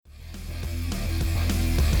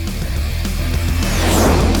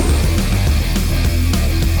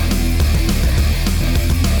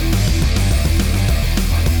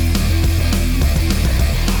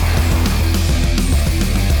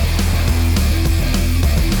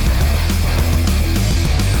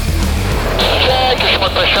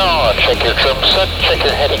Sean. Check your trim set. Check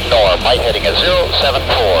your heading norm. Light heading is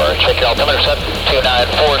 074. Check your altimeter set.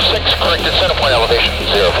 2946. Corrected center point elevation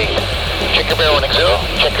 0 feet. Check your bear winning 0.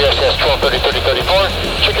 Check your SS 1230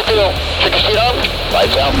 3034. Check your fuel. Check your seat on.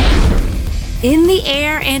 Lights out. In the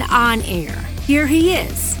air and on air, here he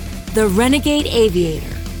is, the Renegade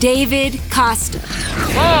Aviator, David Costa.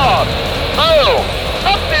 On, move,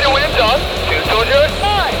 upspeed and wind on,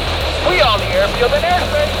 220 We on the airfield and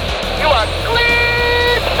airspace. You are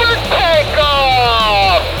cleared for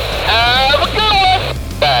takeoff. Have a good one.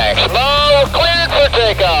 Thanks, Mo. Cleared for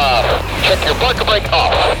takeoff. Check your parker brake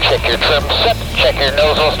off. Check your trim set. Check your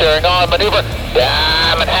nozzle steering on. Maneuver.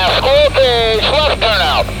 Diamond half squirrel cage. Left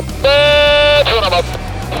turnout. Turn them up.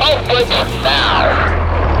 Off brakes now.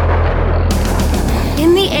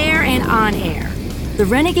 In the air and on air, the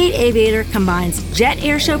Renegade Aviator combines jet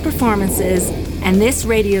airshow performances and this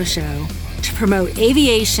radio show to promote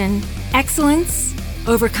aviation, excellence,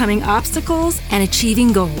 overcoming obstacles, and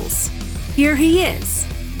achieving goals. Here he is,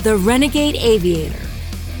 the Renegade Aviator,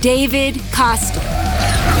 David Costa.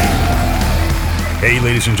 Hey,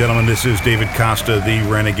 ladies and gentlemen, this is David Costa, the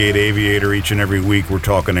Renegade Aviator. Each and every week we're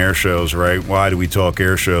talking air shows, right? Why do we talk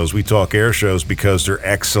air shows? We talk air shows because they're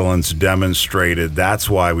excellence demonstrated. That's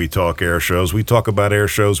why we talk air shows. We talk about air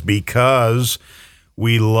shows because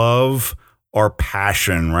we love our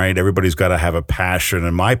passion, right? Everybody's got to have a passion,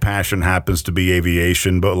 and my passion happens to be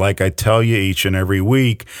aviation. But like I tell you each and every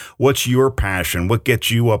week, what's your passion? What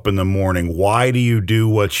gets you up in the morning? Why do you do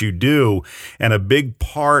what you do? And a big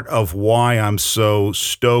part of why I'm so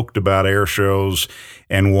stoked about air shows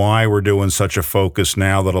and why we're doing such a focus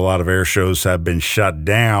now that a lot of air shows have been shut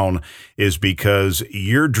down is because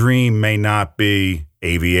your dream may not be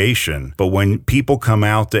aviation. But when people come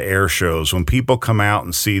out to air shows, when people come out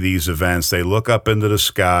and see these events, they look up into the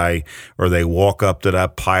sky or they walk up to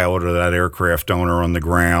that pilot or that aircraft owner on the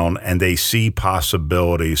ground and they see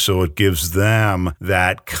possibility. So it gives them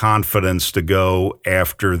that confidence to go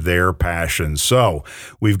after their passion. So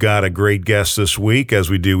we've got a great guest this week, as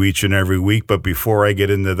we do each and every week. But before I get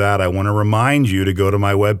into that, I want to remind you to go to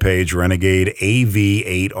my webpage,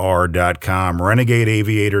 renegadeaviator.com,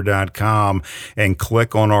 renegadeaviator.com, and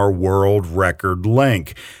click on our world record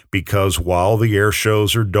link, because while the air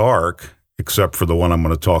shows are dark, except for the one I'm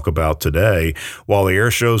going to talk about today, while the air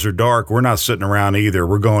shows are dark, we're not sitting around either.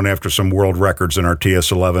 We're going after some world records in our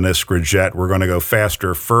TS-11 Iskra jet. We're going to go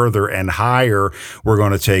faster, further, and higher. We're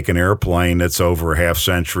going to take an airplane that's over a half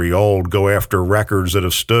century old, go after records that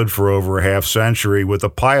have stood for over a half century with a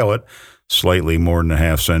pilot slightly more than a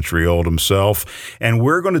half century old himself. And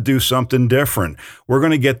we're going to do something different. We're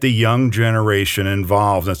going to get the young generation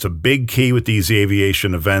involved. That's a big key with these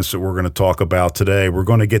aviation events that we're going to talk about today. We're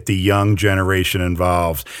going to get the young generation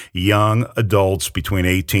involved, young adults between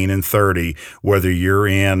 18 and 30, whether you're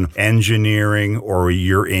in engineering or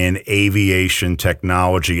you're in aviation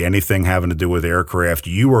technology, anything having to do with aircraft,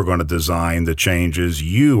 you are going to design the changes.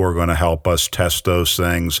 You are going to help us test those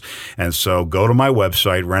things. And so go to my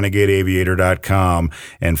website, renegadeaviator.com,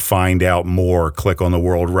 and find out more. Click on the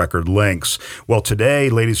world record links. Well,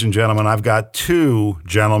 today, ladies and gentlemen, I've got two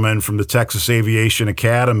gentlemen from the Texas Aviation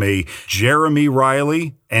Academy, Jeremy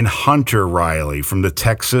Reiley and Hunter Reiley from the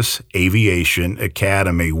Texas Aviation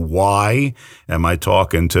Academy. Why am I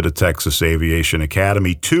talking to the Texas Aviation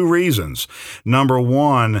Academy? Two reasons. Number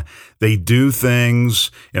one, they do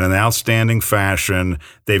things in an outstanding fashion.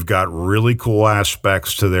 They've got really cool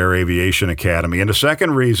aspects to their Aviation Academy. And the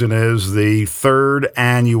second reason is the third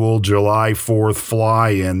annual July 4th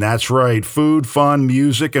fly-in. That's right, food, fun,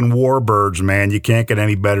 music, and warbirds, man. You can't get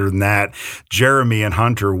any better than that. Jeremy and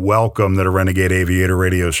Hunter, welcome to the Renegade Aviator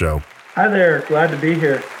Radio Show. Hi there. Glad to be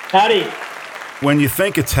here. Howdy. When you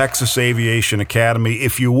think of Texas Aviation Academy,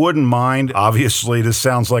 if you wouldn't mind, obviously this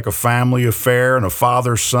sounds like a family affair and a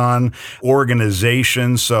father-son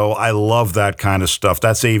organization, so I love that kind of stuff.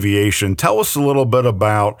 That's aviation. Tell us a little bit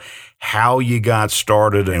about how you got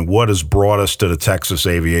started and what has brought us to the Texas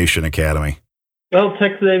Aviation Academy. Well,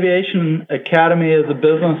 Texas Aviation Academy is a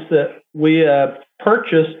business that we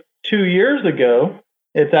purchased 2 years ago.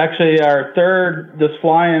 It's actually this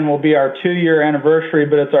fly-in will be our 2-year anniversary,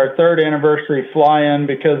 but it's our third anniversary fly-in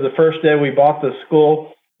because the first day we bought the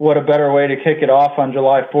school, what a better way to kick it off on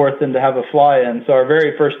July 4th than to have a fly-in. So our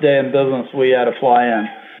very first day in business, we had a fly-in.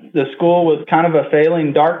 The school was kind of a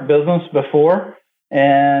failing dark business before,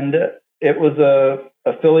 and it was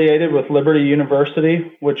affiliated with Liberty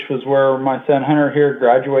University, which was where my son Hunter here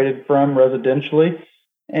graduated from residentially.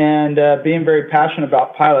 And being very passionate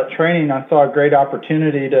about pilot training, I saw a great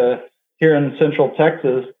opportunity here in Central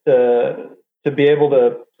Texas to be able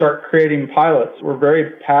to start creating pilots. We're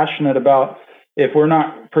very passionate about if we're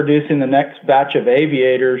not producing the next batch of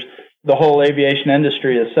aviators, the whole aviation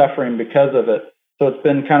industry is suffering because of it. So it's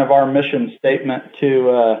been kind of our mission statement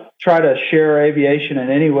to try to share aviation in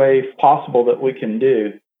any way possible that we can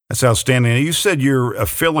do. That's outstanding. You said you're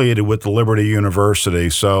affiliated with the Liberty University,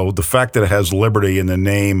 so the fact that it has Liberty in the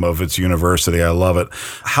name of its university, I love it.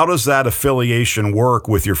 How does that affiliation work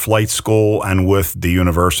with your flight school and with the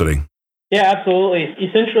university? Yeah, absolutely.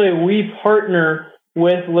 Essentially, we partner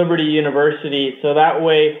with Liberty University, so that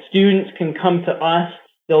way students can come to us.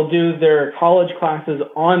 They'll do their college classes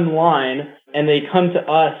online, and they come to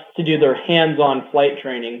us to do their hands-on flight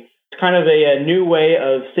training. It's kind of a new way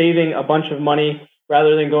of saving a bunch of money.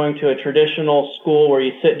 Rather than going to a traditional school where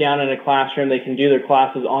you sit down in a classroom, they can do their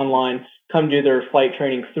classes online, come do their flight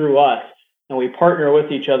training through us. And we partner with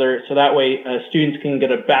each other so that way students can get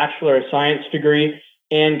a Bachelor of Science degree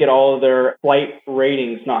and get all of their flight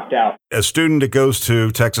ratings knocked out. A student that goes to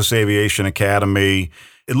Texas Aviation Academy,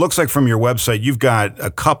 it looks like from your website, you've got a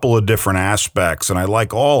couple of different aspects, and I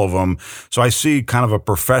like all of them. So I see kind of a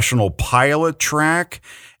professional pilot track,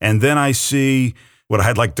 and then I see what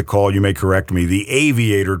I'd like to call, you may correct me, the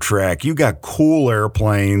aviator track. You got cool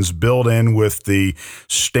airplanes built in with the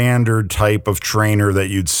standard type of trainer that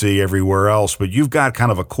you'd see everywhere else, but you've got kind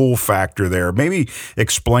of a cool factor there. Maybe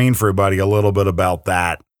explain for everybody a little bit about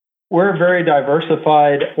that. We're a very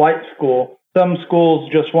diversified flight school. Some schools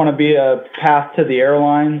just want to be a path to the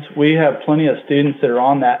airlines. We have plenty of students that are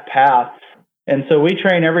on that path. And so we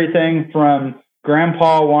train everything from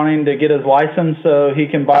grandpa wanting to get his license so he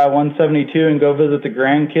can buy a 172 and go visit the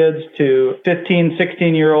grandkids, to 15,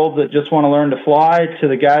 16-year-olds that just want to learn to fly, to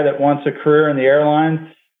the guy that wants a career in the airlines.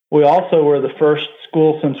 We also were the first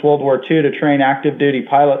school since World War II to train active duty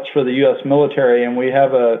pilots for the U.S. military, and we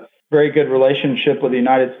have a very good relationship with the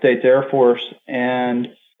United States Air Force and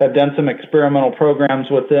have done some experimental programs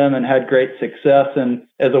with them and had great success. And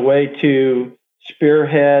as a way to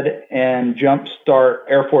spearhead and jumpstart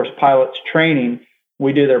Air Force pilots training,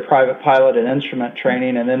 we do their private pilot and instrument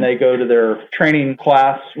training, and then they go to their training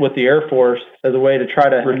class with the Air Force as a way to try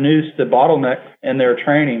to reduce the bottleneck in their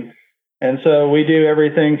training. And so we do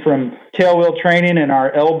everything from tailwheel training in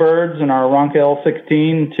our L-Birds and our Ronca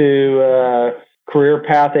L16 to career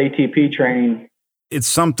path ATP training. It's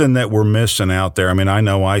something that we're missing out there. I mean, I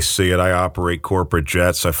know I see it. I operate corporate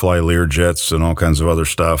jets. I fly Lear jets and all kinds of other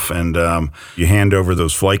stuff. And you hand over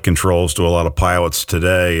those flight controls to a lot of pilots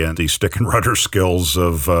today, and the stick and rudder skills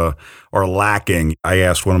are lacking. I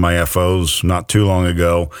asked one of my FOs not too long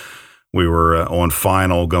ago. We were on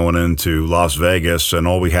final going into Las Vegas, and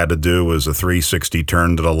all we had to do was a 360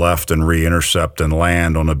 turn to the left and re-intercept and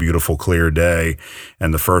land on a beautiful, clear day.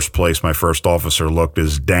 And the first place my first officer looked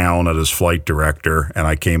is down at his flight director, and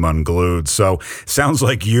I came unglued. So sounds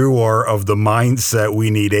like you are of the mindset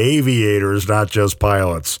we need aviators, not just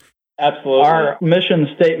pilots. Absolutely. Our mission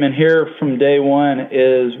statement here from day one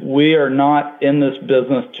is we are not in this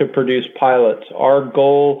business to produce pilots. Our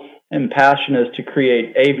goal and passion is to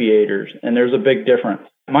create aviators, and there's a big difference.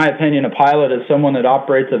 In my opinion, a pilot is someone that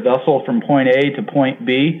operates a vessel from point A to point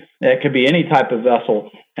B. It could be any type of vessel.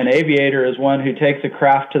 An aviator is one who takes a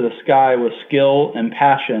craft to the sky with skill and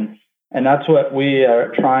passion, and that's what we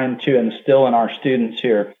are trying to instill in our students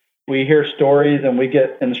here. We hear stories, and we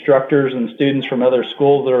get instructors and students from other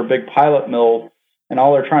schools that are big pilot mills, and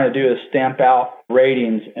all they're trying to do is stamp out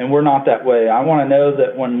ratings, and we're not that way. I want to know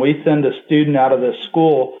that when we send a student out of this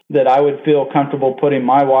school, that I would feel comfortable putting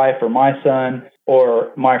my wife or my son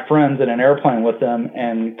or my friends in an airplane with them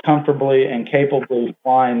and comfortably and capably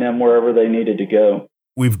flying them wherever they needed to go.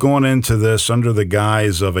 We've gone into this under the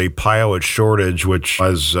guise of a pilot shortage, which,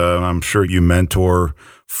 as I'm sure you mentor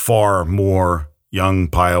far more young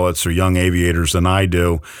pilots or young aviators than I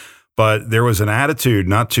do. But there was an attitude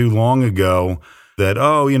not too long ago that,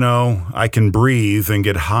 I can breathe and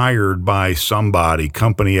get hired by somebody,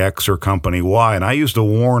 company X or company Y. And I used to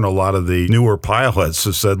warn a lot of the newer pilots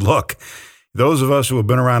that said, look, those of us who have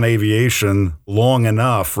been around aviation long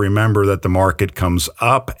enough remember that the market comes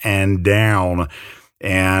up and down.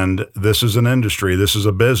 And this is an industry, this is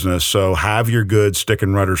a business. So have your good stick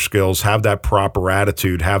and rudder skills, have that proper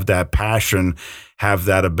attitude, have that passion, have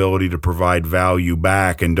that ability to provide value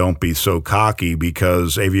back, and don't be so cocky,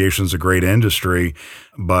 because aviation is a great industry.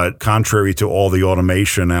 But contrary to all the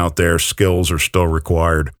automation out there, skills are still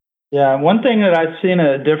required. Yeah, one thing that I've seen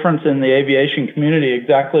a difference in the aviation community,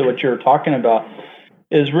 exactly what you're talking about,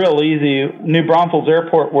 is real easy. New Braunfels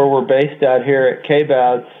Airport, where we're based at here at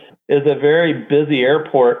KBAS, is a very busy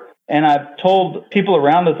airport. And I've told people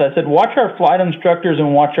around us, I said, watch our flight instructors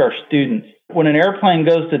and watch our students. When an airplane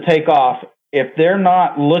goes to take off, if they're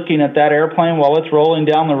not looking at that airplane while it's rolling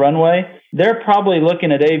down the runway, they're probably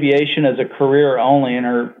looking at aviation as a career only,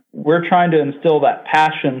 and we're trying to instill that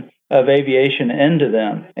passion of aviation into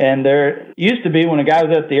them. And there used to be, when a guy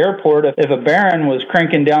was at the airport, if a Baron was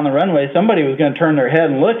cranking down the runway, somebody was going to turn their head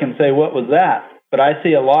and look and say, what was that? But I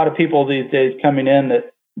see a lot of people these days coming in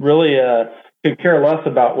that really could care less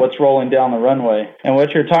about what's rolling down the runway. And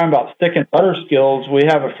what you're talking about, stick and butter skills, we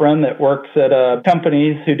have a friend that works at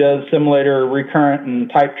companies who does simulator recurrent and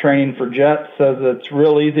type training for jets, says it's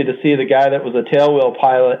real easy to see the guy that was a tailwheel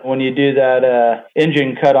pilot when you do that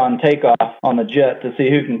engine cut on takeoff on the jet to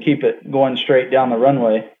see who can keep it going straight down the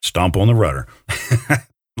runway. Stomp on the rudder.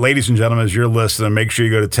 Ladies and gentlemen, as you're listening, make sure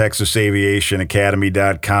you go to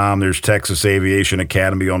TexasAviationAcademy.com. There's Texas Aviation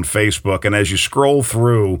Academy on Facebook. And as you scroll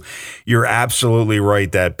through, you're absolutely right,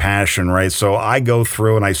 that passion, right? So I go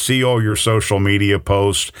through and I see all your social media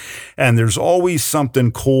posts, and there's always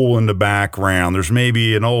something cool in the background. There's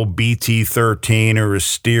maybe an old BT-13 or a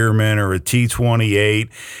Stearman or a T-28.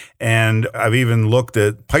 And I've even looked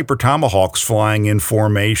at Piper Tomahawks flying in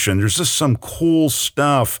formation. There's just some cool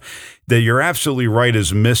stuff that you're absolutely right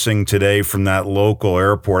is missing today from that local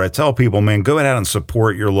airport. I tell people, man, go out and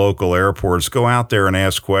support your local airports. Go out there and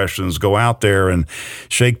ask questions. Go out there and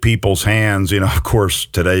shake people's hands. You know, of course,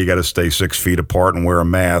 today you got to stay 6 feet apart and wear a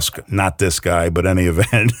mask. Not this guy, but any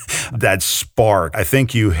event. That spark, I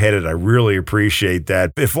think you hit it. I really appreciate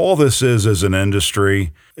that. If all this is as an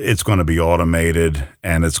industry, it's going to be automated,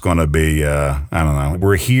 and it's going to be, I don't know.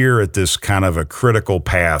 We're here at this kind of a critical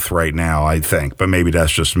path right now, I think, but maybe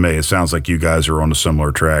that's just me. It sounds like you guys are on a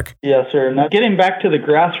similar track. Yes, sir. Now, getting back to the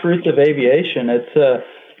grassroots of aviation,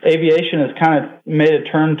 aviation has kind of made a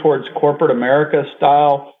turn towards corporate America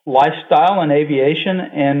style lifestyle in aviation,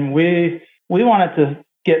 and we wanted to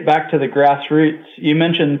get back to the grassroots. You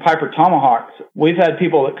mentioned Piper Tomahawks. We've had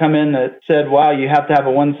people that come in that said, wow, you have to have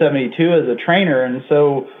a 172 as a trainer. And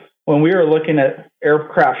so when we were looking at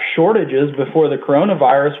aircraft shortages before the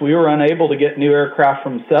coronavirus, we were unable to get new aircraft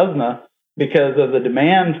from Cessna because of the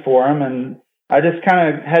demand for them. And I just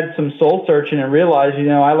kind of had some soul searching and realized,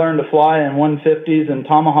 I learned to fly in 150s and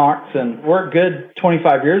Tomahawks and worked good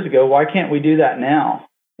 25 years ago. Why can't we do that now?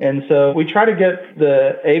 And so we try to get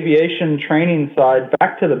the aviation training side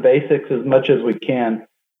back to the basics as much as we can.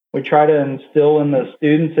 We try to instill in the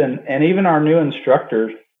students and even our new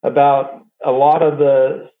instructors about a lot of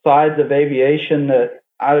the sides of aviation that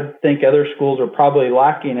I think other schools are probably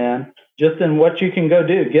lacking in, just in what you can go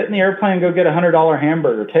do. Get in the airplane and go get a $100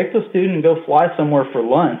 hamburger. Take the student and go fly somewhere for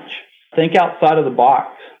lunch. Think outside of the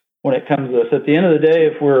box when it comes to this. At the end of the day,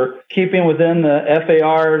 if we're keeping within the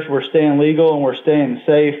FARs, we're staying legal and we're staying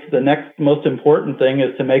safe, the next most important thing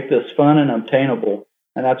is to make this fun and obtainable.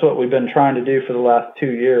 And that's what we've been trying to do for the last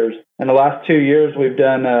 2 years. In the last 2 years, we've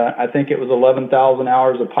done, I think it was 11,000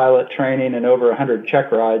 hours of pilot training and over 100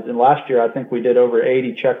 check rides. And last year, I think we did over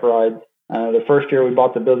 80 check rides. The first year we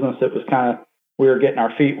bought the business, it was we were getting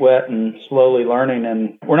our feet wet and slowly learning.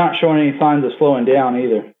 And we're not showing any signs of slowing down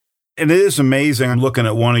either. And it is amazing. I'm looking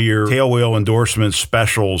at one of your tailwheel endorsement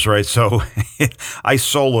specials, right? So I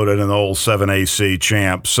soloed it in the old 7AC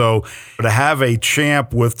Champ. So to have a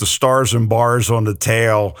Champ with the stars and bars on the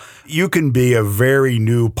tail, you can be a very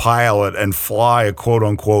new pilot and fly a quote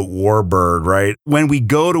unquote warbird, right? When we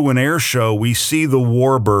go to an air show, we see the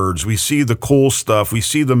warbirds, we see the cool stuff, we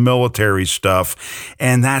see the military stuff,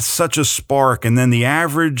 and that's such a spark. And then the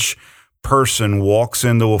average person walks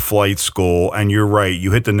into a flight school, and you're right,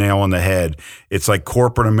 you hit the nail on the head. It's like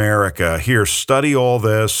corporate America. Here, study all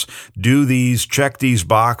this, do these, check these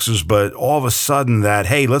boxes, but all of a sudden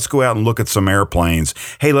hey, let's go out and look at some airplanes.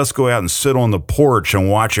 Hey, let's go out and sit on the porch and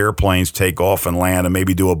watch airplanes take off and land and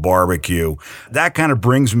maybe do a barbecue. That kind of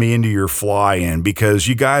brings me into your fly-in, because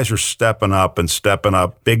you guys are stepping up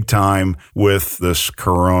big time with this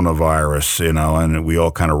coronavirus, and we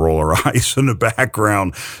all kind of roll our eyes in the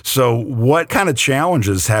background. So what kind of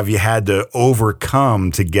challenges have you had to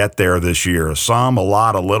overcome to get there this year? Some, a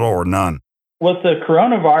lot, a little, or none? With the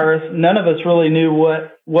coronavirus, none of us really knew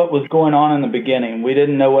what was going on in the beginning. We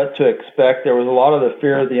didn't know what to expect. There was a lot of the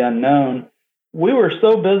fear of the unknown. We were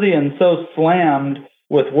so busy and so slammed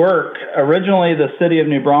with work. Originally, the city of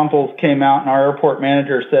New Braunfels came out and our airport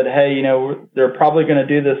manager said, hey, they're probably going to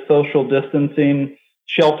do this social distancing,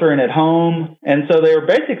 sheltering at home. And so they were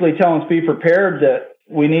basically telling us, be prepared that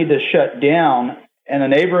we need to shut down. And a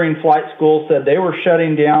neighboring flight school said they were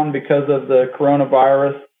shutting down because of the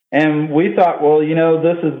coronavirus. And we thought, well,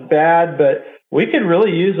 this is bad, but we could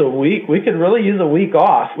really use a week. We could really use a week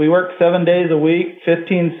off. We work 7 days a week,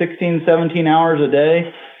 15, 16, 17 hours a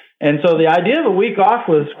day. And so the idea of a week off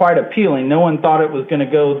was quite appealing. No one thought it was going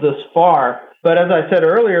to go this far. But as I said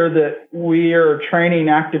earlier, that we are training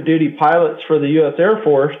active duty pilots for the U.S. Air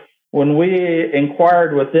Force. When we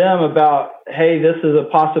inquired with them about, hey, this is a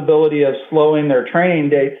possibility of slowing their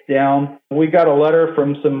training dates down, we got a letter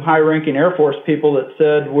from some high-ranking Air Force people that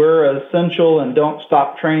said we're essential and don't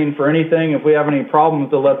stop training for anything. If we have any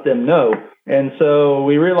problems, to let them know. And so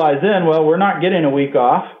we realized then, well, we're not getting a week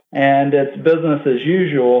off, and it's business as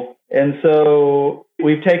usual. And so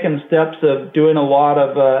we've taken steps of doing a lot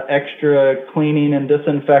of extra cleaning and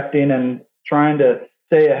disinfecting and trying to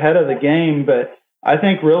stay ahead of the game. But I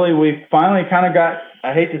think really we finally kind of got,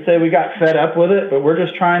 I hate to say we got fed up with it, but we're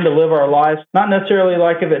just trying to live our lives, not necessarily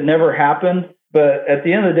like if it never happened, but at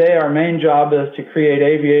the end of the day, our main job is to create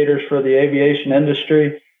aviators for the aviation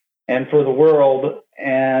industry and for the world.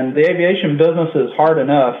 And the aviation business is hard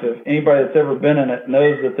enough. If anybody that's ever been in it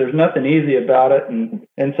knows that there's nothing easy about it.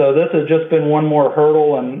 And so this has just been one more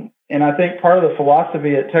hurdle. And I think part of the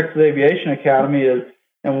philosophy at Texas Aviation Academy is,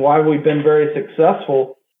 and why we've been very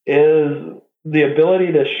successful, is the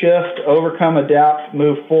ability to shift, overcome, adapt,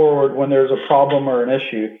 move forward when there's a problem or an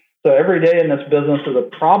issue. So every day in this business is a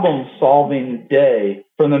problem-solving day.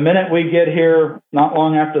 From the minute we get here, not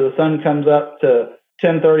long after the sun comes up, to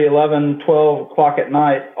 10:30, 11, 12 o'clock at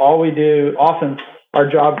night, all we do, often our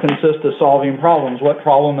job consists of solving problems. What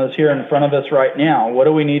problem is here in front of us right now? What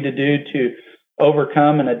do we need to do to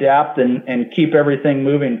overcome and adapt and keep everything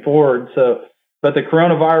moving forward? But the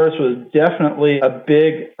coronavirus was definitely a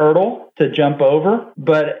big hurdle to jump over.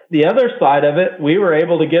 But the other side of it, we were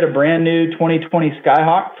able to get a brand new 2020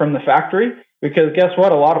 Skyhawk from the factory, because guess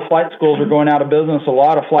what? A lot of flight schools are going out of business. A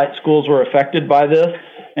lot of flight schools were affected by this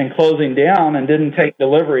and closing down and didn't take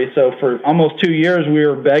delivery. So for almost 2 years, we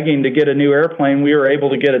were begging to get a new airplane. We were able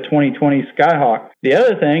to get a 2020 Skyhawk. The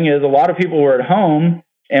other thing is a lot of people were at home,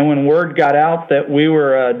 and when word got out that we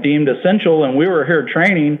were deemed essential and we were here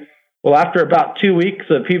training, well, after about 2 weeks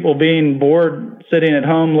of people being bored, sitting at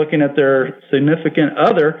home, looking at their significant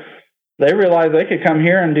other, they realized they could come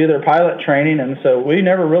here and do their pilot training. And so we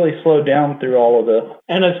never really slowed down through all of this.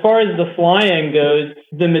 And as far as the flying goes,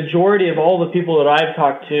 the majority of all the people that I've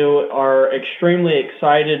talked to are extremely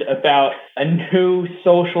excited about a new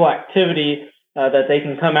social activity that they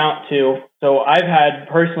can come out to. So I've had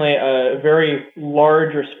personally a very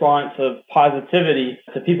large response of positivity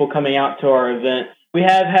to people coming out to our event. We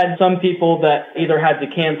have had some people that either had to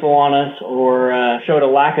cancel on us or showed a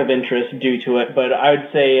lack of interest due to it. But I would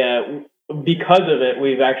say because of it,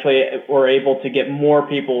 we've actually were able to get more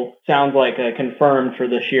people, sounds like confirmed for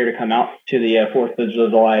this year, to come out to the 4th of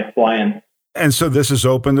July fly-in. And so this is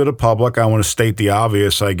open to the public. I want to state the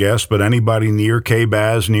obvious, I guess, but anybody near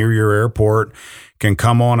KBAS, near your airport, can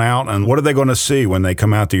come on out. And what are they going to see when they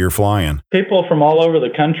come out to your fly-in? People from all over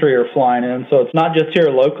the country are flying in, so it's not just here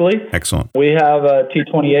locally. Excellent. We have a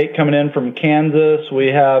T-28 coming in from Kansas. We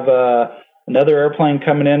have another airplane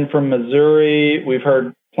coming in from Missouri. We've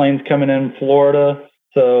heard planes coming in Florida.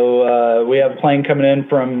 So we have a plane coming in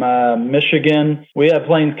from Michigan. We have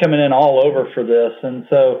planes coming in all over for this. And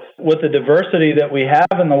so with the diversity that we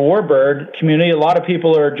have in the Warbird community, a lot of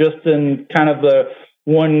people are just in kind of the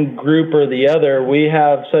one group or the other. We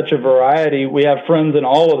have such a variety. We have friends in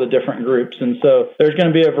all of the different groups. And so there's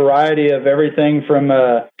going to be a variety of everything from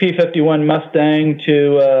a P-51 Mustang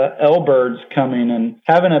to L-Birds coming. And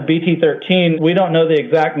having a BT-13, we don't know the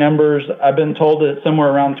exact numbers. I've been told that somewhere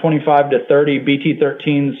around 25 to 30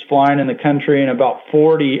 BT-13s flying in the country and about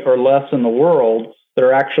 40 or less in the world that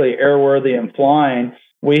are actually airworthy and flying.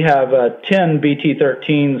 We have 10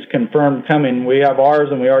 BT-13s confirmed coming. We have ours,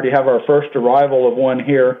 and we already have our first arrival of one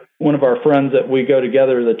here. One of our friends that we go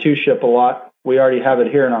together, the two-ship a lot, we already have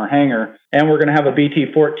it here in our hangar. And we're going to have a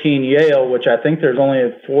BT-14 Yale, which I think there's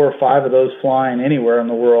only 4 or 5 of those flying anywhere in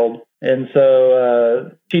the world. And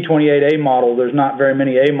so T-28A model, there's not very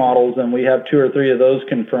many A models, and we have 2 or 3 of those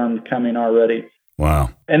confirmed coming already.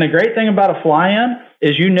 Wow. And the great thing about a fly-in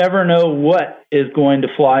is you never know what is going to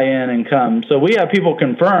fly in and come. So we have people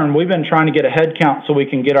confirmed. We've been trying to get a head count so we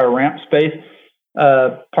can get our ramp space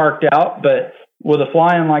parked out. But with a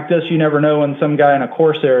fly-in like this, you never know when some guy in a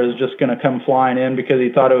Corsair is just going to come flying in because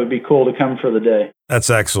he thought it would be cool to come for the day. That's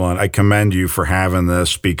excellent. I commend you for having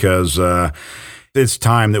this because it's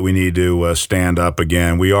time that we need to stand up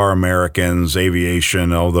again. We are Americans.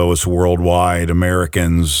 Aviation, although it's worldwide,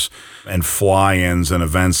 Americans and fly-ins and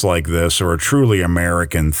events like this are a truly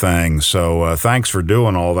American thing. So thanks for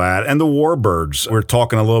doing all that. And the Warbirds, we're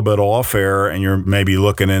talking a little bit off air, and you're maybe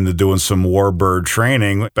looking into doing some Warbird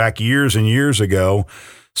training. Back years and years ago,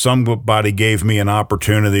 somebody gave me an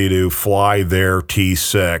opportunity to fly their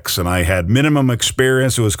T6, and I had minimum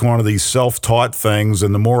experience. It was one of these self-taught things,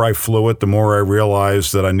 and the more I flew it, the more I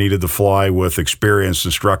realized that I needed to fly with experienced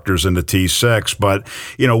instructors in the T6. But,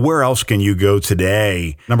 where else can you go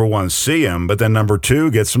today? Number one, see them, but then number two,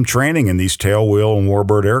 get some training in these tailwheel and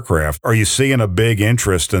warbird aircraft. Are you seeing a big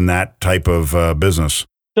interest in that type of business?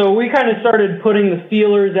 So we kind of started putting the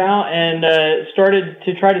feelers out and started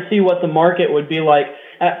to try to see what the market would be like.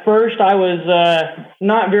 At first, I was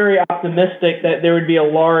not very optimistic that there would be a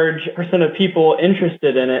large percent of people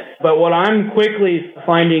interested in it. But what I'm quickly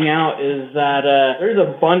finding out is that there's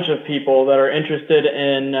a bunch of people that are interested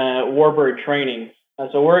in warbird training.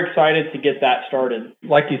 So we're excited to get that started.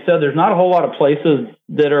 Like you said, there's not a whole lot of places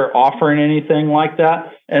that are offering anything like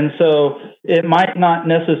that. And so it might not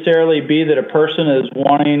necessarily be that a person is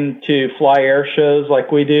wanting to fly air shows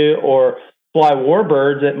like we do or fly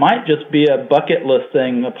warbirds. It might just be a bucket list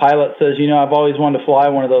thing. The pilot says, I've always wanted to fly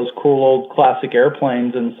one of those cool old classic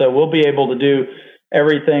airplanes. And so we'll be able to do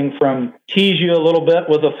everything from tease you a little bit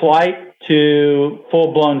with a flight to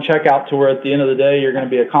full-blown checkout to where at the end of the day, you're going to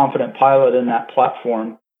be a confident pilot in that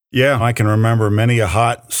platform. Yeah, I can remember many a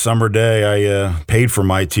hot summer day I paid for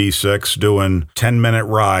my T6 doing 10-minute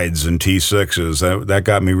rides in T6s. That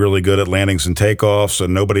got me really good at landings and takeoffs,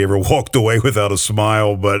 and nobody ever walked away without a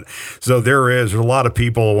smile. But so there's a lot of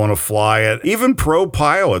people who want to fly it. Even pro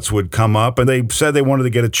pilots would come up, and they said they wanted to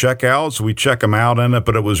get a checkout, so we check them out in it.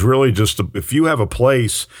 But it was really just, if you have a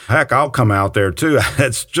place, heck, I'll come out there too.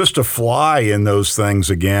 It's just to fly in those things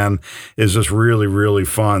again is just really, really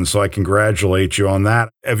fun. So I congratulate you on that.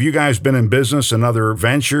 Have you guys been in business and other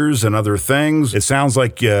ventures and other things? It sounds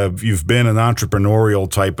like you've been an entrepreneurial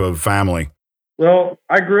type of family. Well,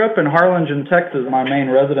 I grew up in Harlingen, Texas. My main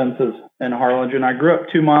residence is in Harlingen. I grew up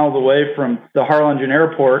 2 miles away from the Harlingen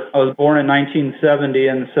airport. I was born in 1970,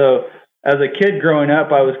 and so as a kid growing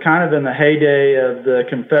up, I was kind of in the heyday of the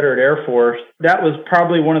Confederate Air Force. That was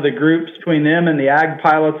probably one of the groups between them and the ag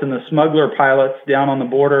pilots and the smuggler pilots down on the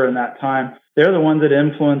border in that time. They're the ones that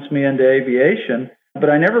influenced me into aviation. But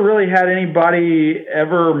I never really had anybody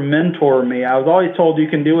ever mentor me. I was always told you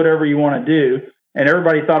can do whatever you want to do. And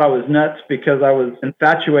everybody thought I was nuts because I was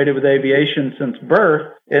infatuated with aviation since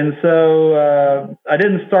birth. And so I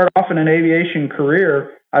didn't start off in an aviation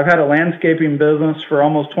career. I've had a landscaping business for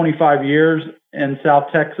almost 25 years in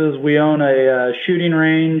South Texas. We own a shooting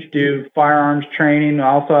range, do firearms training.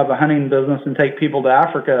 I also have a hunting business and take people to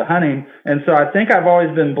Africa hunting. And so I think I've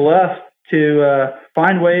always been blessed to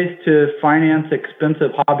find ways to finance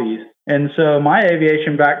expensive hobbies. And so my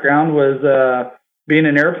aviation background was being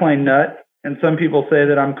an airplane nut. And some people say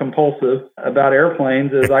that I'm compulsive about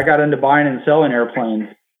airplanes, is I got into buying and selling airplanes.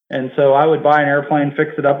 And so I would buy an airplane,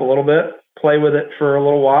 fix it up a little bit, play with it for a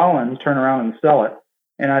little while, and turn around and sell it.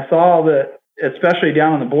 And I saw that, especially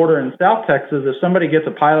down on the border in South Texas, if somebody gets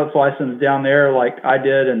a pilot's license down there like I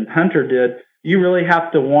did and Hunter did, you really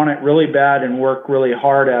have to want it really bad and work really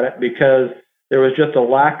hard at it because there was just a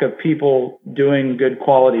lack of people doing good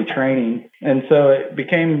quality training. And so it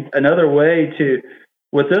became another way to,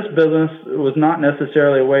 with this business, it was not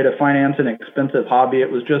necessarily a way to finance an expensive hobby.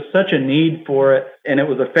 It was just such a need for it. And it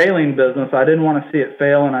was a failing business. I didn't want to see it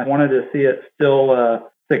fail, and I wanted to see it still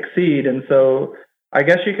succeed. And so I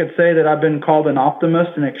guess you could say that I've been called an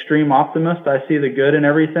optimist, an extreme optimist. I see the good in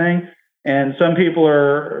everything. And some people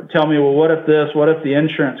tell me, well, what if this? What if the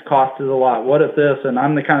insurance cost is a lot? What if this? And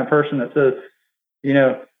I'm the kind of person that says,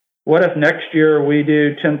 what if next year we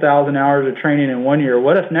do 10,000 hours of training in 1 year?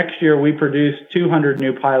 What if next year we produce 200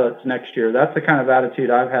 new pilots next year? That's the kind of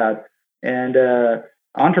attitude I've had. And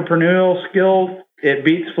entrepreneurial skills, it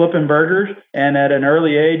beats flipping burgers. And at an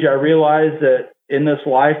early age, I realized that in this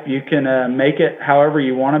life, you can make it however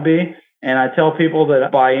you want to be. And I tell people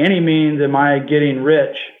that by any means am I getting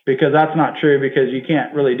rich, because that's not true, because you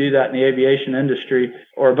can't really do that in the aviation industry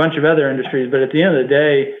or a bunch of other industries. But at the end of the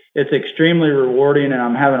day, it's extremely rewarding, and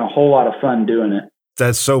I'm having a whole lot of fun doing it.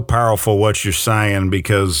 That's so powerful what you're saying,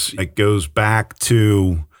 because it goes back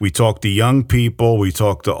to, we talk to young people, we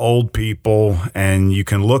talk to old people, and you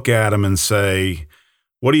can look at them and say,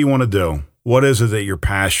 what do you want to do? What is it that you're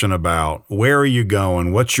passionate about? Where are you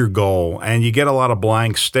going? What's your goal? And you get a lot of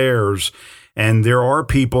blank stares. And there are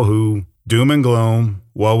people who doom and gloom,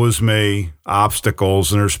 woe is me,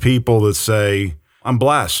 obstacles. And there's people that say, I'm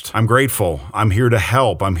blessed. I'm grateful. I'm here to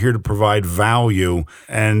help. I'm here to provide value.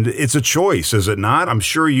 And it's a choice, is it not? I'm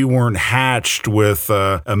sure you weren't hatched with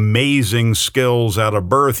amazing skills out of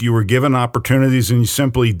birth. You were given opportunities and you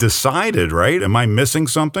simply decided, right? Am I missing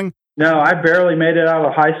something? No, I barely made it out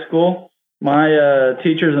of high school. My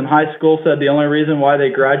teachers in high school said the only reason why they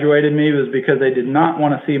graduated me was because they did not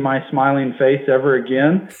want to see my smiling face ever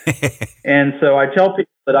again. And so I tell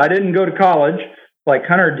people that I didn't go to college like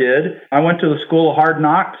Hunter did. I went to the School of Hard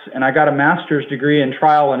Knocks, and I got a master's degree in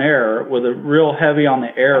trial and error with a real heavy on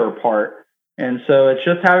the error part. And so it's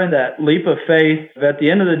just having that leap of faith. At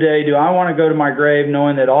the end of the day, do I want to go to my grave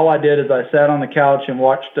knowing that all I did is I sat on the couch and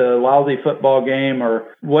watched a lousy football game,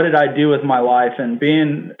 or what did I do with my life? And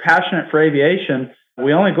being passionate for aviation,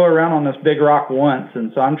 we only go around on this big rock once.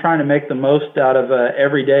 And so I'm trying to make the most out of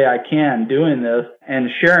every day I can doing this and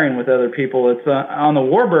sharing with other people. It's on the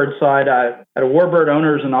Warbird side. At a Warbird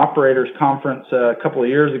Owners and Operators Conference a couple of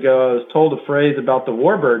years ago, I was told a phrase about the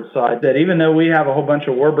Warbird side that even though we have a whole bunch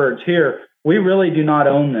of Warbirds here, we really do not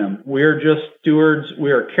own them. We're just stewards. We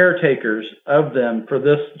are caretakers of them for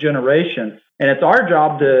this generation. And it's our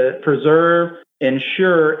job to preserve,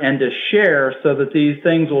 ensure, and to share so that these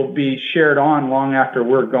things will be shared on long after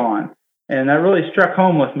we're gone. And that really struck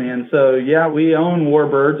home with me. And so, yeah, we own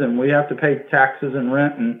Warbirds, and we have to pay taxes and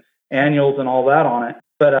rent and annuals and all that on it.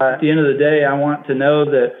 But at the end of the day, I want to know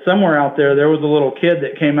that somewhere out there was a little kid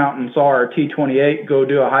that came out and saw our T-28 go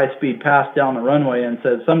do a high-speed pass down the runway and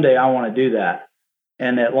said, someday I want to do that.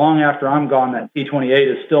 And that long after I'm gone, that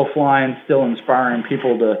T-28 is still flying, still inspiring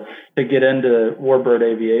people to get into warbird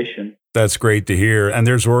aviation. That's great to hear. And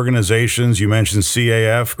there's organizations, you mentioned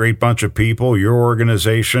CAF, great bunch of people, your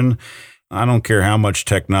organization. I don't care how much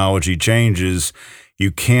technology changes,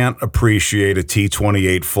 you can't appreciate a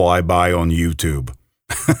T-28 flyby on YouTube.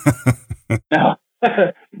 No,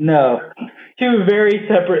 no. Two very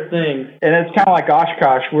separate things. And it's kind of like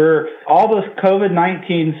Oshkosh, where all this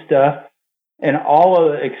COVID-19 stuff and all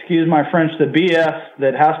of, excuse my French, the BS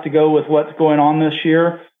that has to go with what's going on this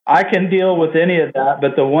year, I can deal with any of that.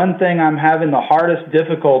 But the one thing I'm having the hardest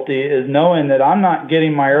difficulty is knowing that I'm not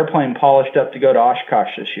getting my airplane polished up to go to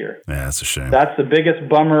Oshkosh this year. Yeah, that's a shame. That's the biggest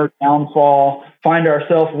bummer, downfall. Find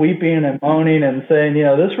ourselves weeping and moaning and saying,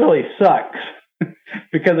 this really sucks.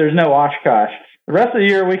 Because there's no Oshkosh. The rest of the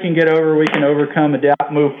year we can get over, we can overcome,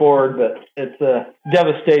 adapt, move forward, but it's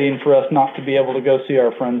devastating for us not to be able to go see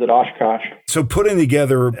our friends at Oshkosh. So putting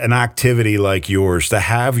together an activity like yours, to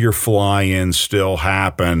have your fly-in still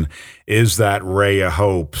happen, is that ray of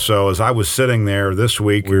hope. So as I was sitting there this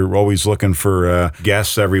week, we were always looking for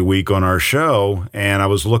guests every week on our show, and I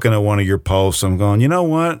was looking at one of your posts. I'm going, you know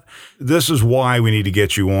what? This is why we need to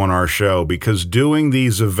get you on our show, because doing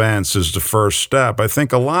these events is the first step. I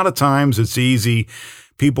think a lot of times it's easy.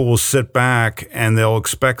 People will sit back and they'll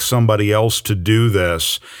expect somebody else to do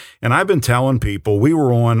this. And I've been telling people, we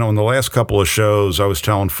were on the last couple of shows, I was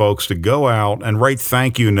telling folks to go out and write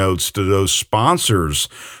thank you notes to those sponsors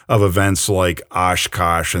of events like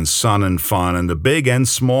Oshkosh and Sun and Fun and the big and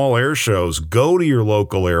small air shows. Go to your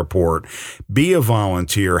local airport, be a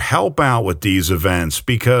volunteer, help out with these events,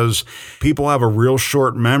 because people have a real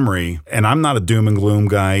short memory. And I'm not a doom and gloom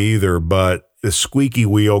guy either, but the squeaky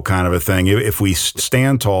wheel kind of a thing. If we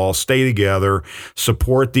stand tall, stay together,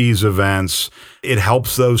 support these events, it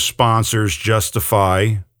helps those sponsors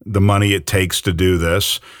justify the money it takes to do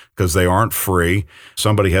this, because they aren't free.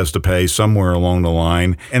 Somebody has to pay somewhere along the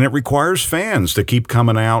line, and it requires fans to keep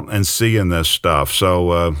coming out and seeing this stuff.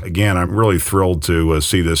 So again, I'm really thrilled to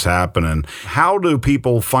see this happen. And how do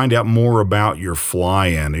people find out more about your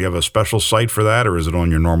fly-in? Do you have a special site for that, or is it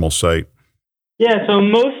on your normal site? Yeah, so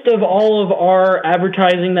most of all of our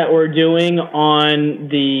advertising that we're doing on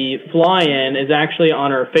the fly-in is actually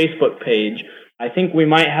on our Facebook page. I think we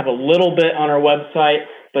might have a little bit on our website,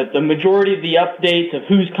 but the majority of the updates of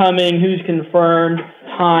who's coming, who's confirmed,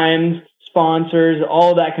 times, sponsors, all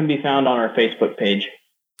of that can be found on our Facebook page.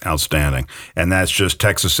 Outstanding. And that's just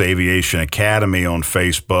Texas Aviation Academy on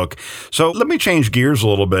Facebook. So let me change gears a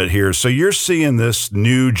little bit here. So you're seeing this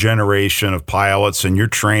new generation of pilots and you're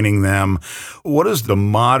training them. What does the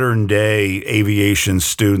modern day aviation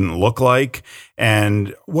student look like?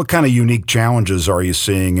 And what kind of unique challenges are you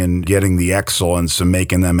seeing in getting the excellence and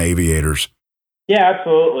making them aviators? Yeah,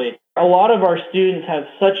 absolutely. A lot of our students have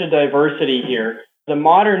such a diversity here. The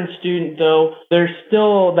modern student, though, there's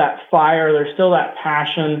still that fire, there's still that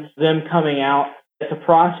passion, them coming out. It's a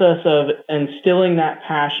process of instilling that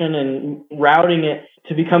passion and routing it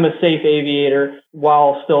to become a safe aviator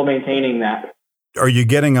while still maintaining that. Are you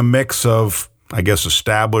getting a mix of, I guess,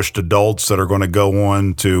 established adults that are going to go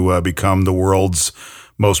on to become the world's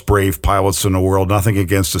most brave pilots in the world. Nothing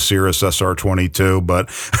against the Cirrus SR-22, but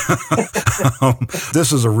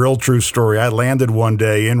this is a real true story. I landed one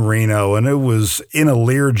day in Reno, and it was in a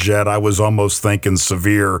Learjet. I was almost thinking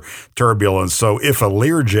severe turbulence. So if a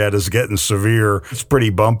Learjet is getting severe, it's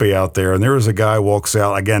pretty bumpy out there. And there was a guy walks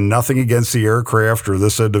out, again, nothing against the aircraft or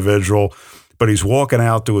this individual, but he's walking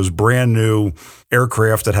out to his brand new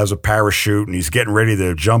aircraft that has a parachute, and he's getting ready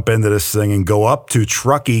to jump into this thing and go up to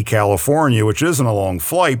Truckee, California, which isn't a long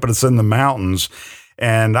flight, but it's in the mountains.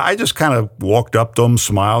 And I just kind of walked up to him,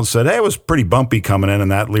 smiled, said, hey, it was pretty bumpy coming in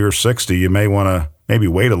that Lear 60. You may want to maybe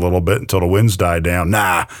wait a little bit until the winds die down.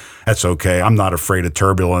 Nah, that's okay. I'm not afraid of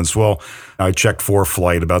turbulence. Well, I checked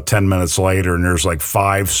ForeFlight about 10 minutes later, and there's like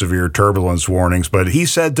 5 severe turbulence warnings. But he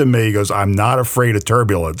said to me, he goes, I'm not afraid of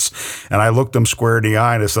turbulence. And I looked him square in the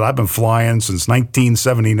eye, and I said, I've been flying since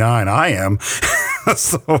 1979. I am.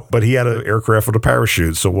 But he had an aircraft with a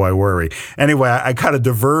parachute, so why worry? Anyway, I kind of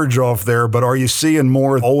diverge off there, but are you seeing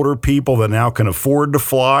more older people that now can afford to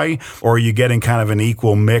fly, or are you getting kind of an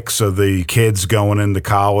equal mix of the kids going into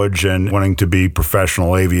college and wanting to be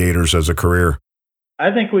professional aviators as a career?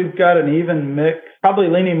 I think we've got an even mix, probably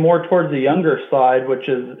leaning more towards the younger side, which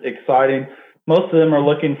is exciting. Most of them are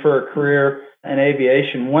looking for a career in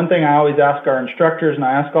aviation. One thing I always ask our instructors, and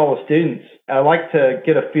I ask all the students, I like to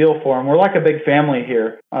get a feel for them. We're like a big family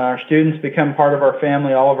here. Our students become part of our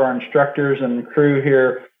family, all of our instructors and crew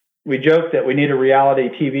here. We joke that we need a reality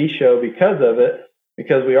TV show because of it,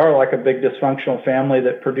 because we are like a big dysfunctional family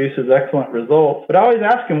that produces excellent results. But I always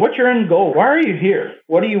ask them, what's your end goal? Why are you here?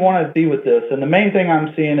 What do you want to see with this? And the main thing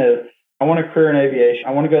I'm seeing is, I want a career in aviation.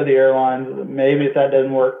 I want to go to the airlines. Maybe if that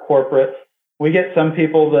doesn't work, corporate. We get some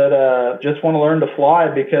people that just want to learn to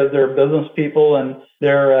fly because they're business people and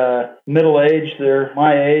they're middle-aged, they're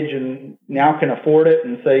my age, and now can afford it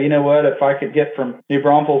and say, you know what, if I could get from New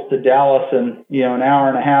Braunfels to Dallas in an hour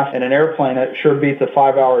and a half in an airplane, it sure beats a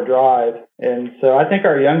 5-hour drive. And so I think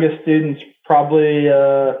our youngest student's probably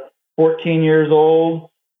 14 years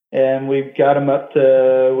old, and we've got them up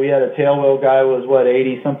to, we had a tailwheel guy who was,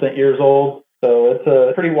 80-something years old. So it's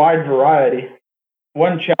a pretty wide variety.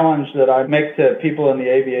 One challenge that I make to people in the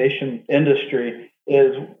aviation industry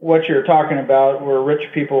is what you're talking about, where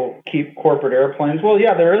rich people keep corporate airplanes. Well,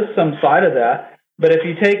 yeah, there is some side of that. But if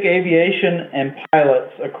you take aviation and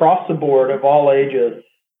pilots across the board of all ages,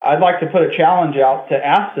 I'd like to put a challenge out to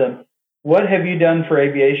ask them, what have you done for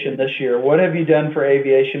aviation this year? What have you done for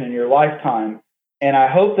aviation in your lifetime? And I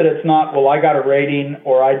hope that it's not, well, I got a rating,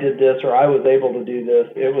 or I did this, or I was able to do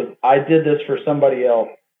this. It was, I did this for somebody else.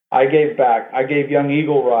 I gave back. I gave Young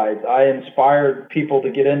Eagle rides. I inspired people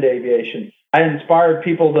to get into aviation. I inspired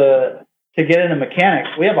people to get into mechanics.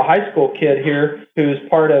 We have a high school kid here who's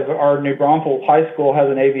part of our New Braunfels High School, has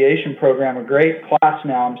an aviation program, a great class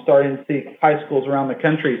now. I'm starting to see high schools around the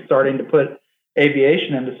country starting to put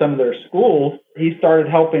aviation into some of their schools. He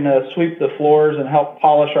started helping us sweep the floors and help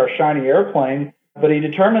polish our shiny airplane, but he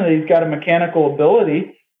determined that he's got a mechanical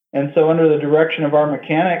ability. And so under the direction of our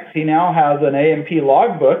mechanics, he now has an A&P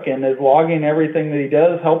logbook and is logging everything that he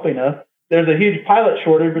does, helping us. There's a huge pilot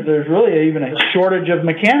shortage, but there's really even a shortage of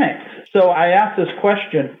mechanics. So I asked this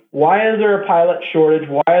question, why is there a pilot shortage?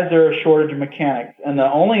 Why is there a shortage of mechanics? And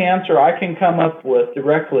the only answer I can come up with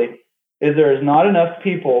directly is there is not enough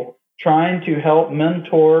people trying to help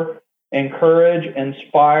mentor, encourage,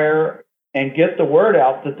 inspire, and get the word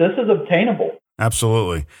out that this is obtainable.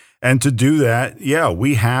 Absolutely. And to do that,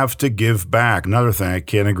 we have to give back. Another thing, I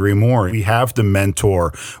can't agree more. We have to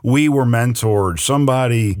mentor. We were mentored.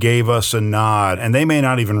 Somebody gave us a nod, and they may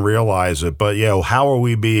not even realize it, but how are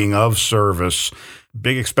we being of service?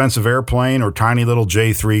 Big expensive airplane or tiny little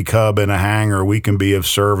J3 Cub in a hangar, we can be of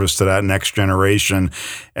service to that next generation.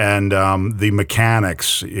 And the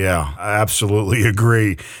mechanics, I absolutely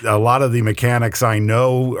agree. A lot of the mechanics I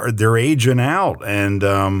know, they're aging out. And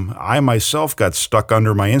I myself got stuck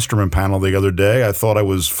under my instrument panel the other day. I thought I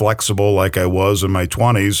was flexible like I was in my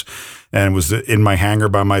 20s. And was in my hangar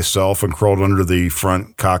by myself and crawled under the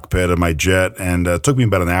front cockpit of my jet. And it took me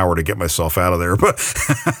about an hour to get myself out of there. But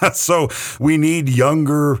so we need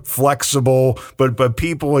younger, flexible, but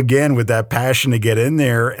people, again, with that passion to get in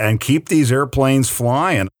there and keep these airplanes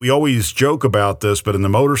flying. We always joke about this, but in the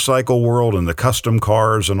motorcycle world and the custom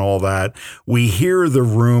cars and all that, we hear the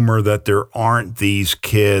rumor that there aren't these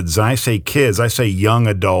kids. And I say kids, I say young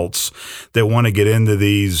adults that want to get into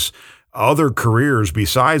these other careers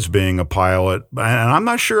besides being a pilot. And I'm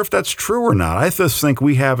not sure if that's true or not. I just think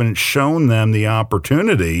we haven't shown them the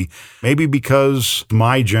opportunity, maybe because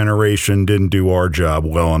my generation didn't do our job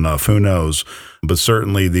well enough. Who knows? But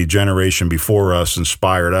certainly the generation before us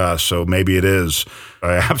inspired us. So maybe it is.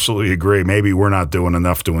 I absolutely agree. Maybe we're not doing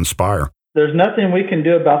enough to inspire. There's nothing we can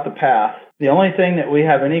do about the past. The only thing that we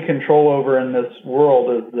have any control over in this world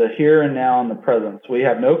is the here and now and the present. We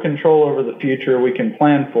have no control over the future. We can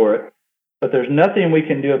plan for it, but there's nothing we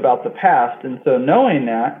can do about the past. And so knowing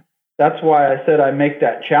that, that's why I said I make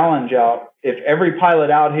that challenge out. If every pilot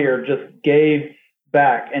out here just gave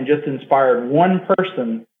back and just inspired one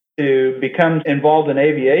person to become involved in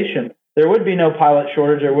aviation, there would be no pilot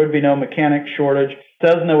shortage. There would be no mechanic shortage.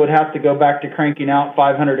 Cessna would have to go back to cranking out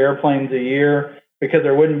 500 airplanes a year because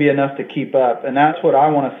there wouldn't be enough to keep up. And that's what I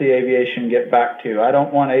want to see aviation get back to. I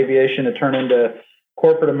don't want aviation to turn into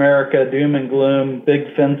corporate America, doom and gloom,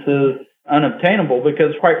 big fences, unobtainable,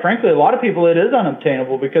 because quite frankly, a lot of people, it is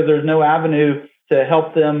unobtainable because there's no avenue to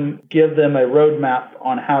help them, give them a roadmap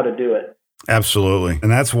on how to do it. Absolutely.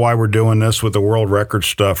 And that's why we're doing this with the world record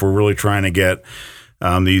stuff. We're really trying to get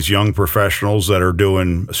these young professionals that are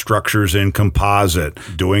doing structures in composite,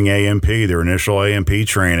 doing AMP, their initial AMP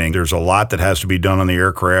training. There's a lot that has to be done on the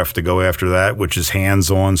aircraft to go after that, which is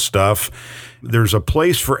hands-on stuff. There's a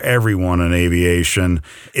place for everyone in aviation.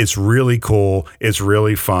 It's really cool. It's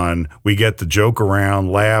really fun. We get to joke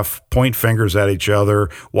around, laugh, point fingers at each other,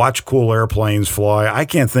 watch cool airplanes fly. I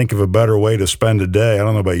can't think of a better way to spend a day. I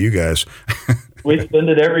don't know about you guys. We spend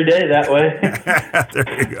it every day that way.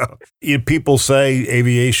 There you go. People say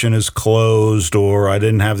aviation is closed or I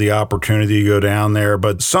didn't have the opportunity to go down there,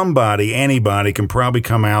 but anybody can probably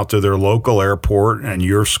come out to their local airport and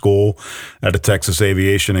your school at the Texas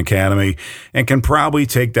Aviation Academy and can probably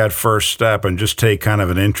take that first step and just take kind of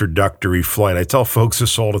an introductory flight. I tell folks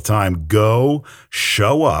this all the time, go,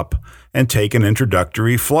 show up, and take an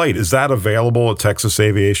introductory flight. Is that available at Texas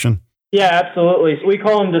Aviation? Yeah, absolutely. We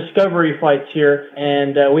call them discovery flights here,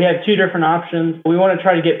 and we have two different options. We want to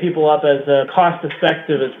try to get people up as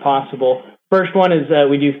cost-effective as possible. First one is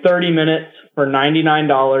we do 30 minutes for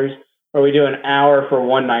 $99, or we do an hour for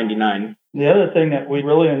 $199. The other thing that we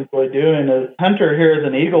really enjoy doing is Hunter here is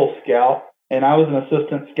an Eagle Scout, and I was an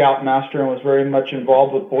assistant scout master and was very much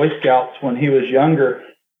involved with Boy Scouts when he was younger,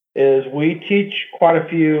 is we teach quite a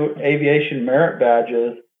few aviation merit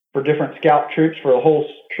badges for different scout troops, for the whole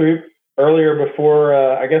troop. Earlier before,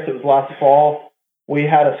 I guess it was last fall, we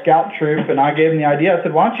had a scout troop, and I gave them the idea. I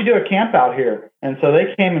said, why don't you do a camp out here? And so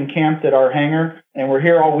they came and camped at our hangar, and we're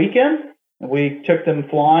here all weekend. We took them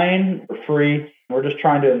flying for free. We're just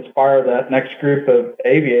trying to inspire that next group of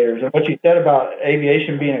aviators. And what you said about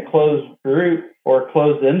aviation being a closed group or a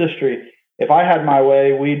closed industry, if I had my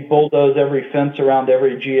way, we'd bulldoze every fence around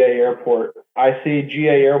every GA airport. I see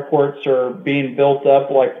GA airports are being built up,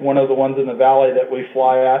 like one of the ones in the valley that we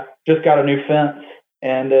fly at, just got a new fence.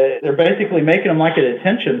 And they're basically making them like a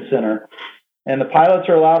detention center. And the pilots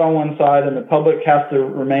are allowed on one side and the public has to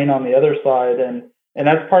remain on the other side. And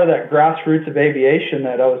that's part of that grassroots of aviation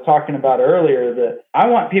that I was talking about earlier, that I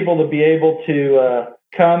want people to be able to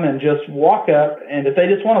come and just walk up. And if they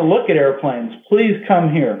just want to look at airplanes, please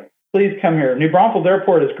come here. Please come here. New Braunfels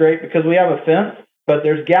Airport is great because we have a fence, but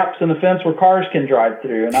there's gaps in the fence where cars can drive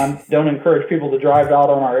through. And I don't encourage people to drive out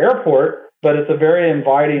on our airport, but it's a very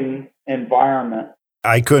inviting environment.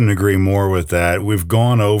 I couldn't agree more with that. We've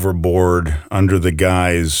gone overboard under the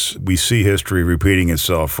guise, we see history repeating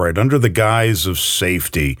itself, right? Under the guise of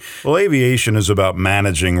safety. Well, aviation is about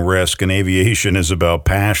managing risk and aviation is about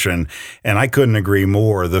passion. And I couldn't agree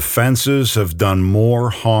more. The fences have done more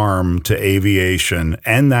harm to aviation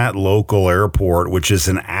and that local airport, which is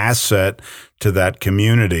an asset to that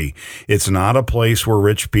community. It's not a place where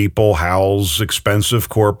rich people house expensive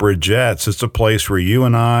corporate jets. It's a place where you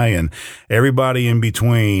and I and everybody in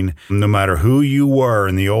between, no matter who you were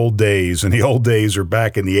in the old days, and the old days are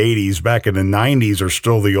back in the 80s, back in the 90s are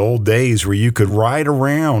still the old days where you could ride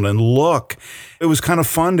around and look. It was kind of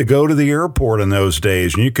fun to go to the airport in those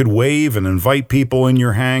days, and you could wave and invite people in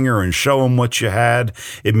your hangar and show them what you had.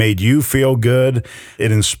 It made you feel good.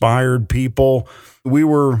 It inspired people. We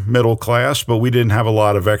were middle class, but we didn't have a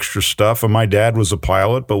lot of extra stuff. And my dad was a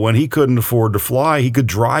pilot, but when he couldn't afford to fly, he could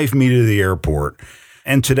drive me to the airport.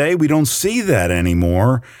 And today we don't see that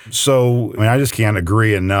anymore. So, I just can't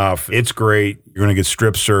agree enough. It's great. You're going to get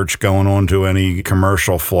strip search going on to any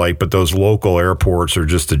commercial flight, but those local airports are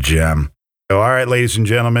just a gem. All right, ladies and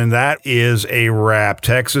gentlemen, that is a wrap.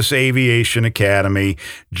 Texas Aviation Academy,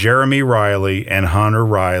 Jeremy Reiley and Hunter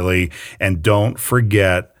Reilly. And don't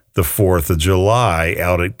forget the 4th of July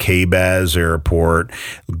out at K-Baz Airport.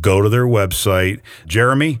 Go to their website.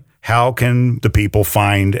 Jeremy, how can the people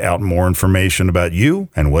find out more information about you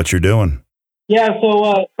and what you're doing? Yeah,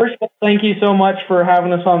 so first of all, thank you so much for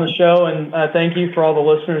having us on the show, and thank you for all the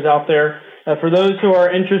listeners out there. For those who are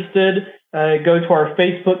interested, go to our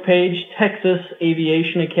Facebook page, Texas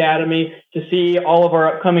Aviation Academy, to see all of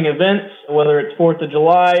our upcoming events, whether it's 4th of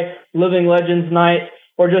July, Living Legends Night,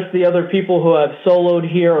 or just the other people who have soloed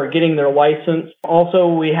here or getting their license.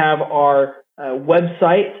 Also, we have our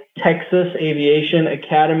website,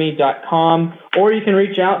 TexasAviationAcademy.com, or you can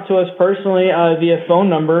reach out to us personally via phone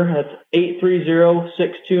number. That's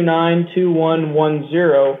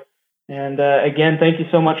 830-629-2110. And again, thank you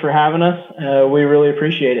so much for having us. We really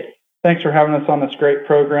appreciate it. Thanks for having us on this great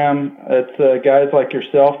program. It's guys like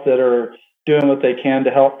yourself that are doing what they can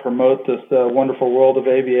to help promote this wonderful world of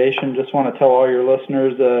aviation. Just want to tell all your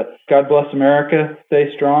listeners, God bless America.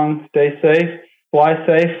 Stay strong, stay safe,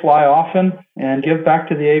 fly often, and give back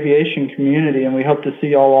to the aviation community. And we hope to see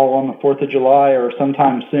you all on the 4th of July or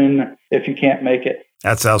sometime soon if you can't make it.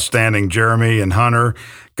 That's outstanding, Jeremy and Hunter.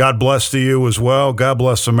 God bless to you as well. God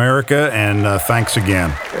bless America, and thanks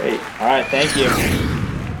again. Great. All right, thank you.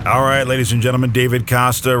 All right, ladies and gentlemen, David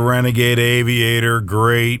Costa, Renegade Aviator.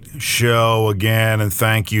 Great show again, and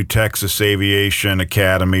thank you, Texas Aviation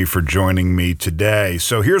Academy, for joining me today.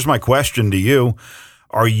 So here's my question to you.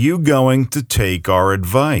 Are you going to take our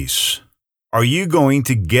advice? Are you going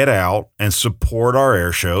to get out and support our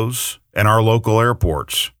air shows and our local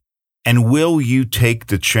airports? And will you take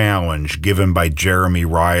the challenge given by Jeremy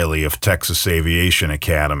Reiley of Texas Aviation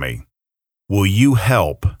Academy? Will you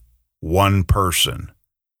help one person?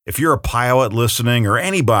 If you're a pilot listening or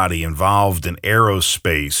anybody involved in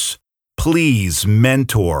aerospace, please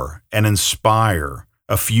mentor and inspire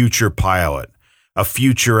a future pilot, a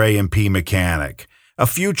future A&P mechanic, a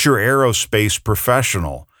future aerospace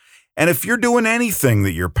professional. And if you're doing anything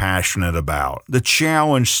that you're passionate about, the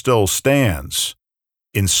challenge still stands.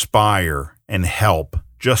 Inspire and help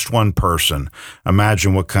just one person.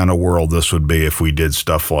 Imagine what kind of world this would be if we did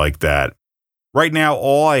stuff like that. Right now,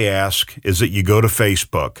 all I ask is that you go to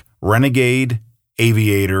Facebook,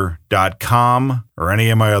 renegadeaviator.com, or any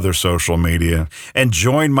of my other social media, and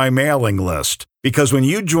join my mailing list. Because when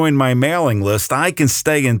you join my mailing list, I can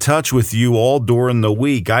stay in touch with you all during the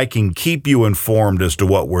week. I can keep you informed as to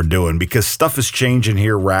what we're doing because stuff is changing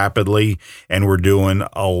here rapidly, and we're doing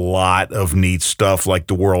a lot of neat stuff like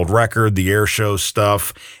the world record, the air show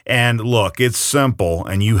stuff. And look, it's simple,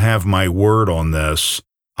 and you have my word on this.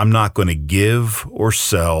 I'm not going to give or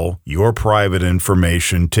sell your private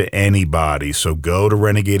information to anybody. So go to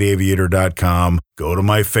renegadeaviator.com, go to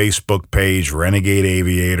my Facebook page, Renegade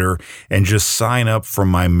Aviator, and just sign up for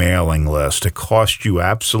my mailing list. It costs you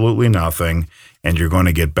absolutely nothing, and you're going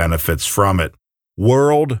to get benefits from it.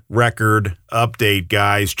 World record update,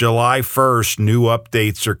 guys. July 1st, new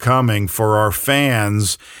updates are coming for our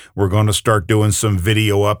fans. We're going to start doing some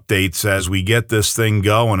video updates as we get this thing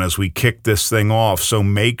going, as we kick this thing off. So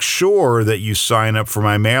make sure that you sign up for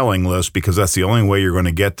my mailing list because that's the only way you're going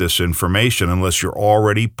to get this information unless you're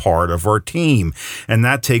already part of our team. And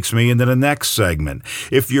that takes me into the next segment.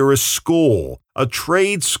 If you're a school, a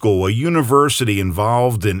trade school, a university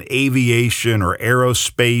involved in aviation or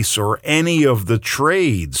aerospace or any of the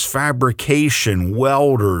trades, fabrication,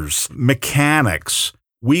 welders, mechanics,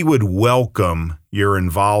 we would welcome your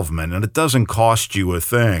involvement, and it doesn't cost you a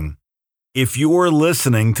thing. If you're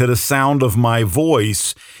listening to the sound of my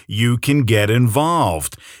voice, you can get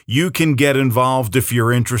involved. You can get involved if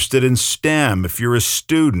you're interested in STEM, if you're a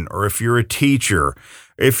student or if you're a teacher,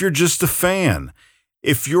 if you're just a fan.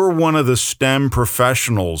 If you're one of the STEM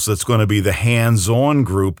professionals that's going to be the hands-on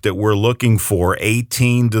group that we're looking for,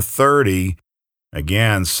 18 to 30,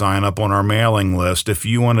 again, sign up on our mailing list. If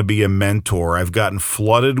you want to be a mentor, I've gotten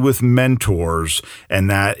flooded with mentors, and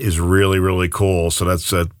that is really, really cool. So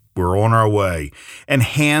we're on our way. And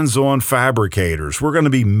hands-on fabricators. We're going to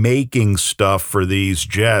be making stuff for these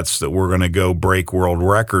jets that we're going to go break world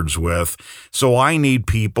records with. So I need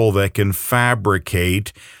people that can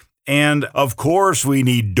fabricate. And, of course, we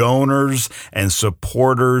need donors and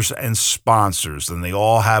supporters and sponsors, and they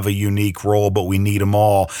all have a unique role, but we need them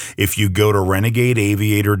all. If you go to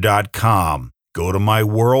renegadeaviator.com, go to my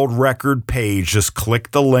world record page, just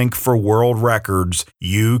click the link for world records.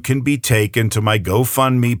 You can be taken to my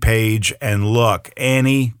GoFundMe page and look,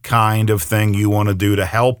 any kind of thing you want to do to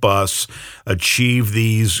help us achieve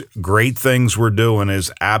these great things we're doing is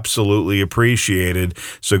absolutely appreciated.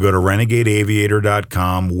 So go to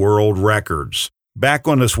renegadeaviator.com, world records. Back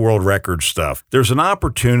on this world record stuff, there's an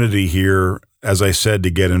opportunity here as I said,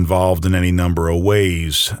 to get involved in any number of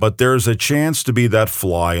ways. But there's a chance to be that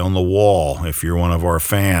fly on the wall if you're one of our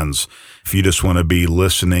fans. If you just want to be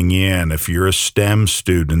listening in, if you're a STEM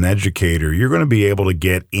student, educator, you're going to be able to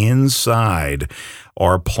get inside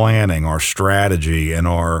our planning, our strategy, and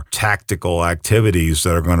our tactical activities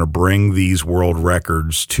that are going to bring these world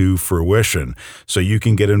records to fruition. So you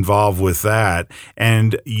can get involved with that.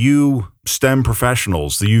 And you STEM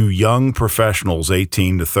professionals, you young professionals,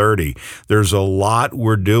 18 to 30, there's a lot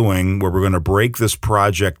we're doing where we're going to break this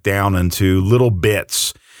project down into little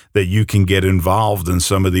bits that you can get involved in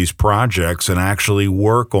some of these projects and actually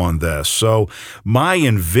work on this. So my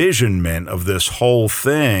envisionment of this whole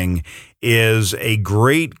thing is a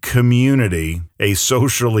great community, a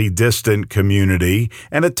socially distant community.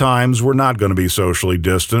 And at times we're not going to be socially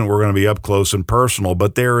distant. We're going to be up close and personal,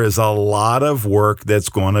 but there is a lot of work that's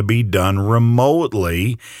going to be done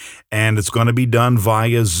remotely. And it's going to be done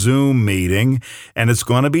via Zoom meeting, and it's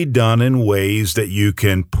going to be done in ways that you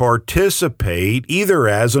can participate either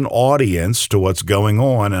as an audience to what's going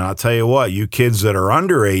on. And I'll tell you what, you kids that are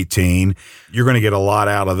under 18, you're going to get a lot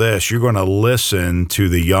out of this. You're going to listen to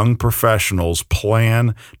the young professionals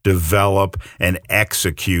plan, develop, and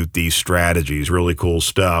execute these strategies. Really cool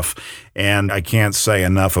stuff. And I can't say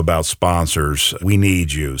enough about sponsors. We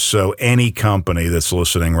need you. So any company that's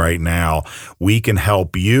listening right now, we can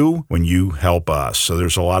help you when you help us. So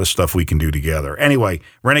there's a lot of stuff we can do together. Anyway,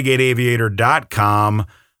 renegadeaviator.com,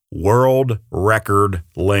 world record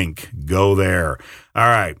link. Go there. All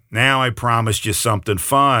right, now I promised you something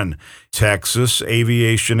fun.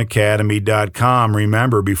 TexasAviationAcademy.com.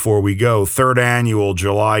 Remember, before we go, 3rd annual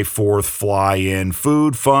July 4th fly-in.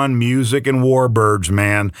 Food, fun, music, and warbirds,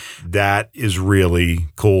 man. That is really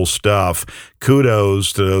cool stuff.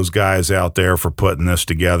 Kudos to those guys out there for putting this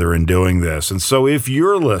together and doing this. And so if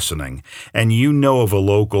you're listening and you know of a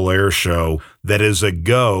local air show that is a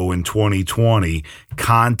go in 2020,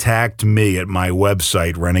 contact me at my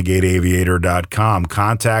website, renegadeaviator.com.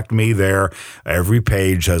 Contact me there. Every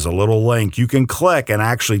page has a little link you can click and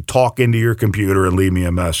actually talk into your computer and leave me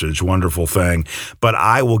a message. Wonderful thing. But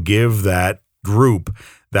I will give that group,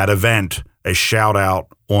 that event, a shout out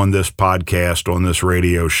on this podcast, on this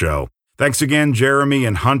radio show. Thanks again, Jeremy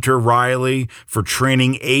and Hunter Reiley, for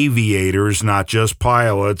training aviators, not just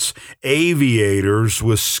pilots, aviators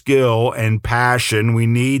with skill and passion. We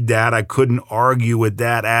need that. I couldn't argue with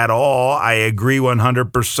that at all. I agree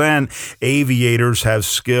 100%. Aviators have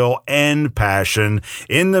skill and passion.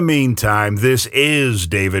 In the meantime, this is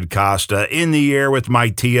David Costa in the air with my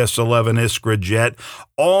TS-11 Iskra jet,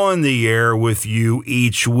 on the air with you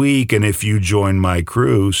each week. And if you join my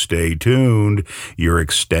crew, stay tuned. Your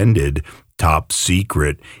extended top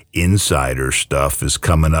secret insider stuff is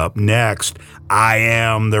coming up next. I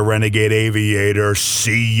am the Renegade Aviator.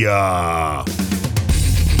 See ya.